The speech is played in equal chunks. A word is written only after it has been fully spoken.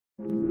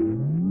What's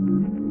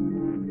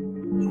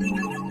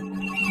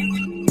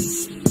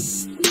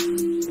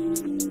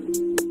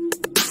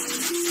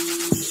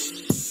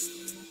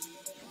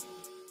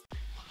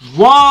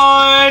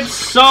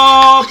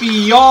up,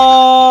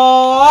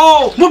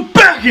 y'all? We're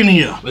back in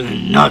here with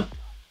another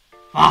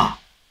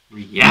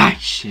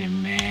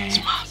reaction, man.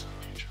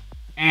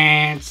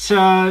 And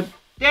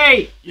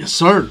today, yes,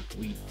 sir,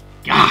 we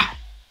got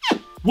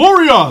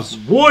Warriors,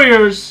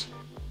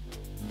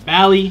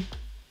 BALY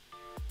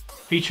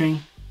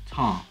featuring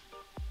Tom.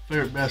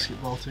 Favorite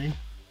basketball team.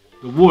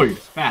 The Warriors.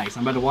 Facts.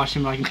 I'm about to watch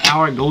them like an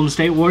hour. Golden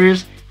State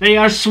Warriors. They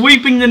are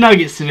sweeping the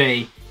Nuggets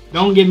today.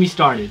 Don't get me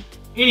started.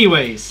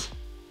 Anyways,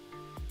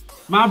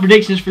 my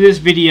predictions for this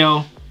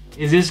video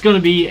is it's going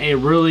to be a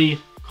really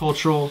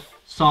cultural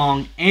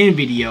song and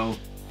video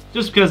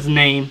just because of the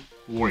name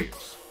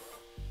Warriors.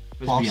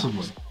 Let's be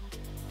honest.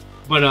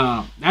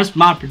 But that's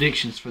my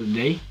predictions for the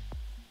day.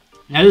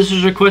 Now this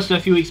was requested a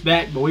few weeks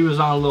back, but we was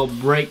on a little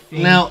break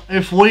thing. Now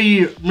if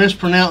we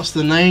mispronounce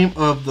the name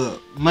of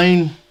the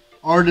main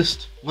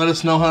artist, let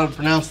us know how to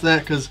pronounce that,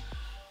 because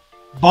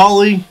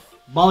BALY's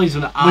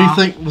with an I. We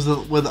think was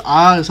with the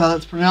I is how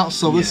that's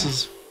pronounced. So this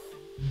is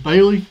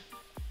BALY.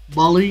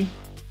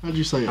 How'd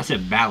you say it? I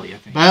said BALY, I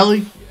think. BALY?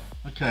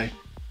 Yeah. Okay.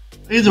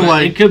 Either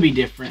way, it could be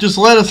different. Just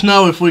let us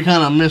know if we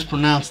kind of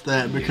mispronounced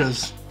that,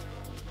 because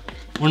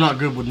we're not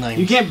good with names.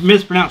 You can't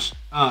mispronounce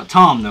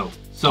Tom though.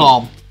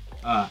 So,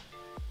 Tom.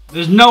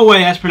 There's no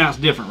way that's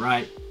pronounced different,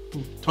 right?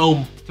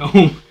 Tom.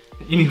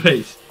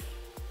 Anyways,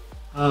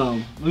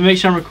 let me make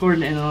sure I'm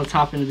recording and then I'll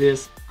top into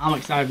this. I'm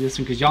excited for this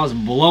one because y'all was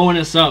blowing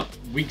us up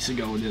weeks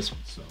ago with this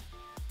one. So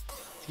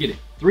let's get it.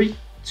 3,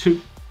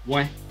 2,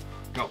 1,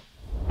 go.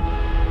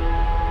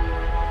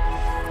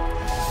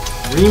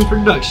 REAM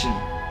production.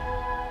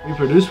 We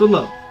produce with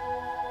love.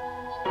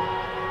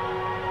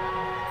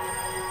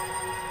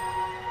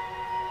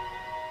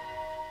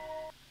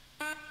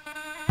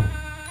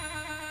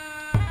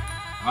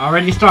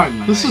 Already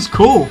starting. This is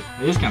cool.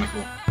 It is kind of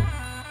cool.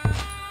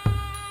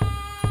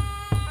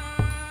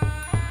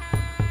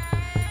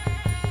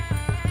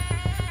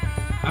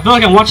 I feel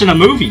like I'm watching a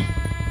movie.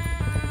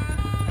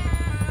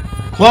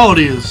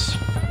 Quality is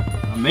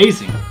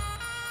amazing.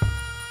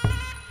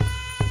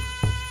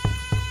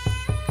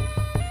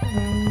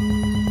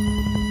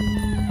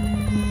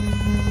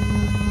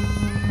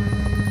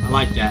 I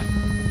like that.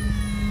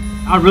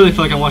 I really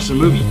feel like I'm watching a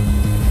movie.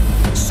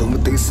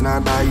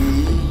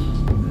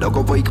 Oh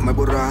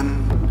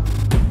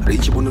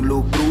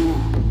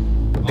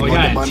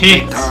yeah,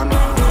 tits.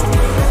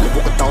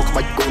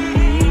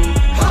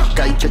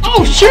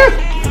 Oh shit!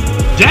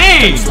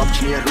 Dang!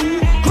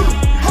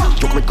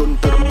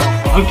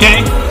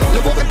 Okay.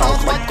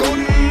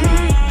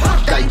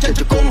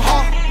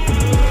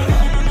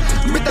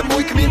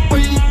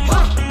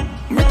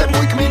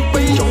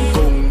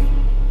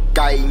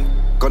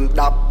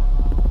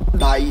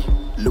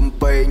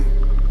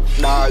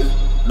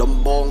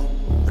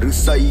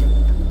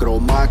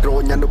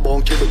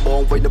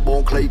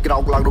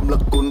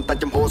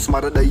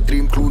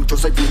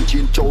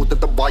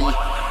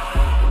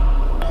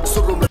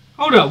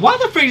 Hold up, why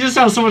the freak does it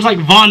sound so much like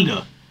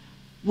Vonda?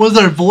 Was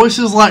their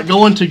voices like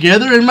going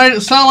together and made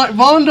it sound like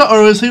Vonda,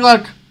 or is he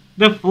like...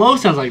 The flow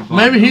sounds like Vonda.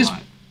 Maybe he's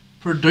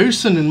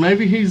producing and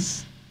maybe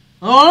he's...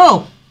 I don't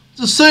know.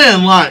 Just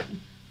saying, like...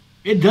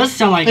 It does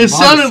sound like it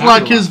sounded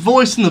like his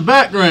voice in the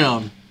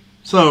background.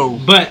 So...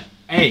 But,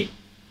 hey,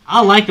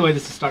 I like the way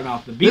this is starting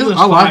off. The beat was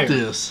I like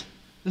this.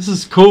 This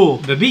is cool.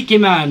 The beat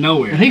came out of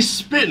nowhere. And he's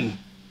spitting.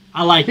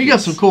 I like He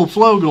got some cool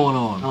flow going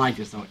on. I like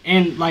this though.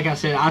 And like I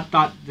said, I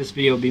thought this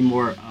video would be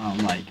more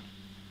like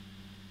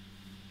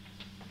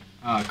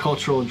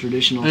cultural and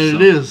traditional. And so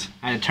it is.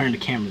 I had to turn the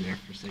camera there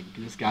for a second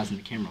because this guy's in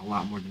the camera a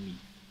lot more than me.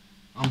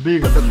 I'm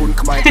bigger.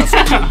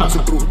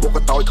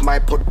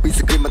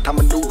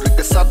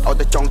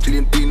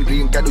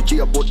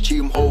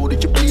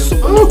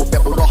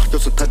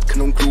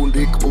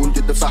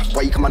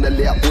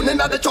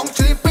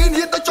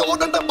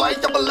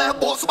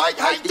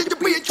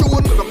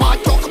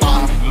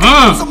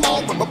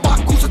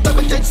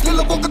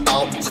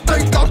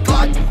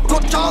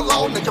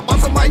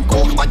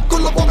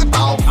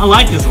 I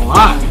like this a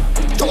lot.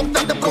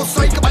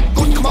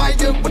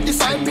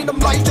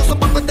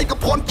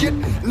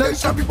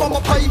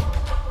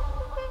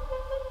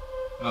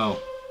 Oh,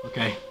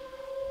 okay.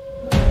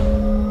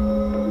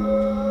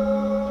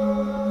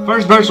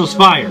 First verse was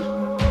fire.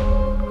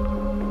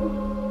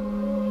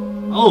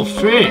 Oh,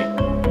 shit.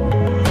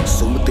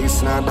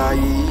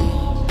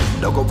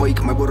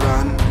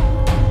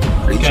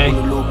 Okay.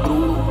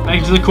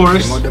 Back to the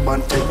chorus.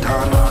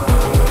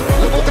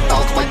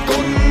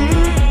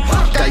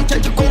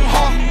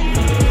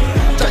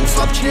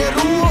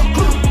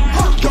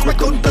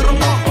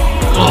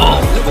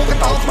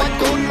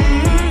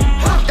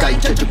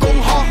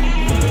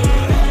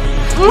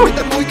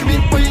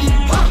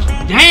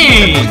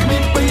 Dang!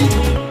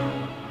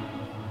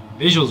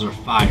 Visuals are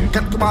fire.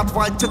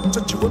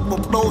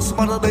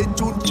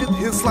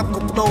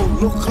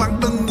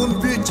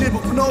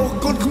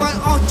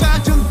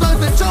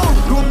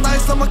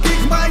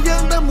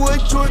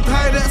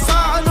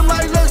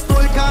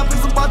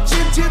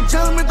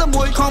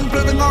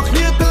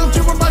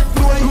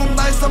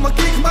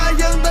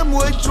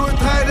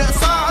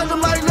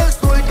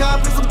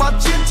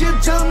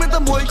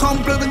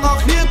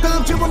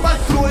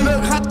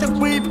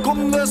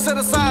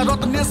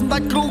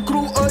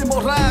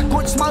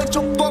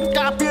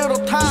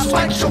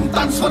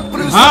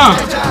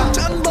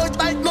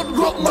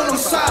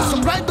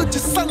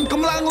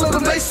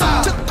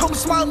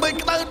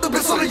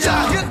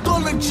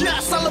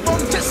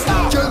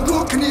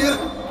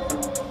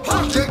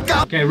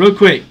 Okay, real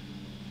quick.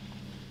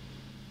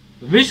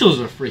 The visuals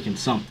are freaking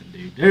something,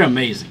 dude. They're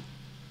amazing.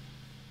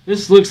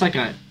 This looks like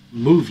a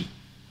movie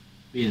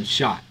being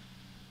shot.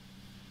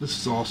 This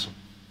is awesome.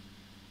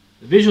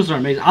 The visuals are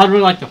amazing. I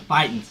really like the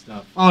fighting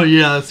stuff. Oh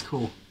yeah, that's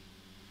cool.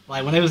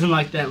 Like when they was in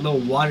like that little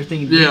water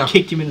thing and yeah.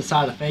 kicked him in the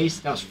side of the face,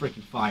 that was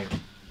freaking fire.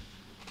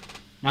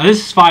 Now this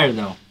is fire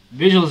though.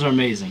 Visuals are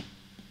amazing.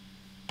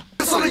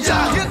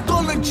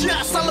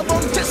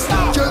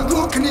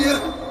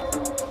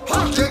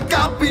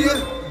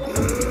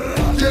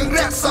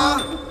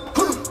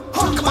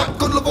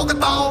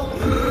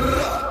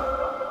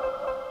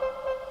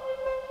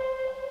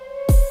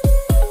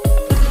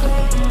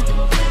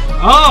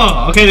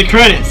 Oh, okay, the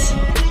credits.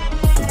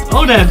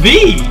 Oh, that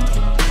beat.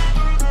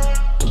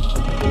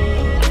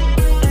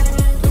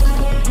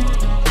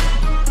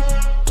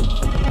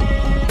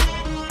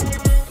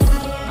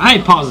 I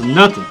ain't pausing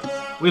nothing.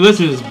 We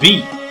listen to this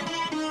beat.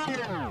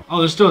 Oh,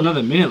 there's still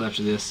another minute left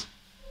of this.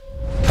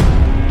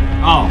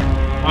 Oh,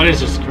 it is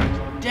just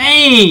correct.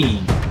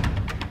 Dang.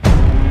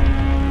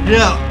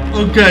 Yeah.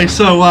 Okay.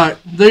 So like,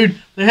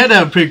 dude, they had to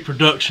have a big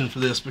production for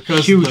this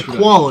because of the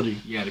quality.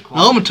 Yeah, the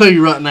quality. Now, I'm gonna tell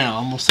you right now.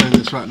 I'm gonna say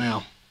this right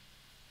now.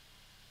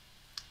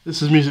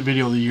 This is music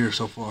video of the year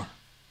so far.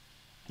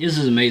 This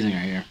is amazing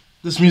right here.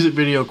 This music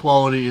video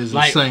quality is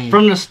like, insane.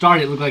 From the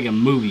start, it looked like a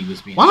movie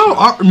was being Why don't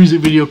our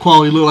music video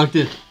quality look like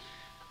this?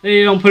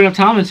 They don't put enough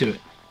time into it.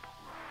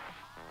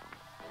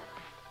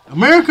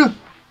 America?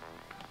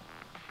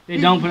 They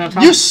don't put enough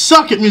time. You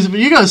suck at music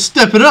video. You gotta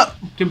step it up.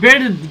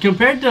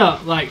 Compared to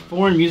like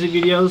foreign music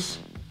videos,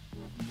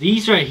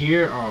 these right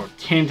here are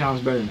 10 times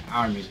better than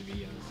our music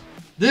videos.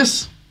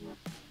 This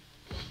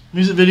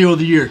music video of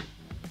the year,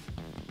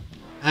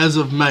 as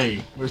of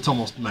May, or it's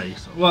almost May.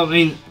 So. Well, I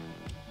mean,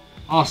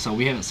 also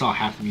we haven't saw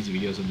half the music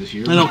videos of this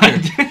year. I don't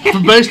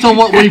care. Based on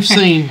what we've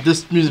seen,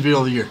 this music video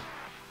of the year.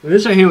 But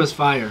this right here was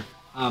fire.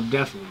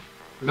 Definitely.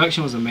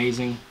 Production was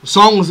amazing. The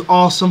song was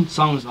awesome.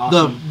 Song was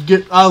awesome.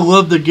 I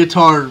love the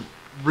guitar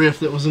riff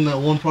that was in that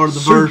one part of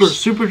the verse.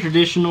 Super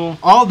traditional.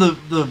 All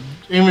the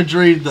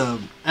imagery, the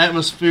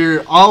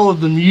atmosphere, all of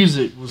the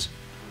music was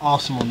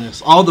awesome on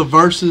this. All the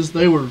verses,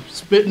 they were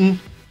spitting.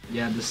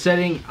 Yeah, the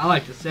setting. I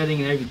like the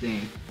setting and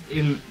everything.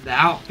 In the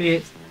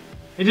outfits,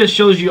 it just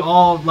shows you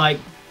all like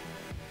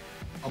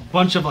a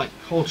bunch of like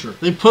culture.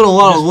 They put a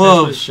lot of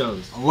love. That's what it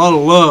shows. A lot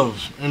of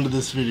love into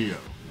this video.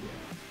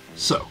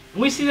 So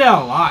we see that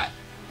a lot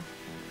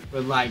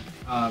with like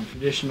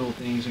traditional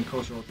things and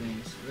cultural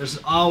things. There's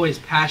always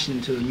passion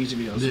into the music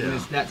videos when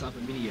it's that type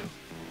of video.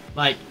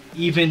 Like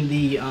even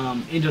the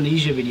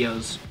Indonesia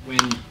videos when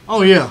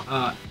oh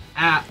yeah,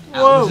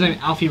 what's his name?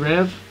 Alfie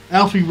Rev.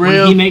 Alfie Rev.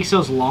 When he makes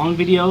those long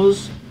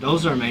videos,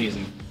 those are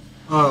amazing.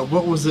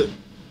 What was it?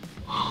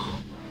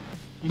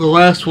 The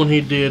last one he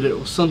did, it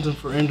was something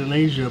for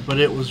Indonesia, but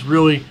it was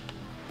really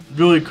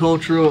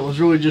cultural. It was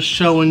really just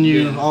showing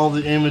you all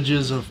the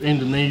images of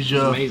Indonesia. It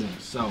was amazing.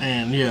 So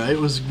and yeah, it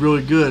was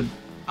really good.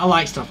 I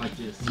like stuff like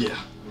this. Yeah,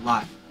 a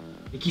lot.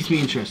 It keeps me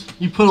interested.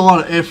 You put a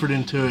lot of effort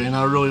into it, and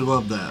I really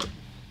love that.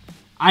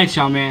 Alright,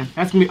 y'all, man.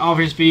 That's gonna be all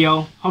for this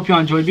video. Hope y'all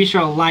enjoyed. Be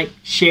sure to like,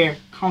 share,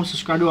 comment,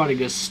 subscribe, do all the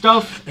good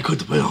stuff. And click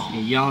the bell.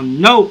 And y'all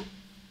know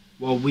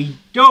what we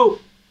do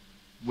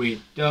with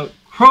the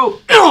crow.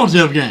 And on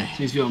the game.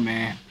 This video,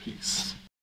 man. Peace.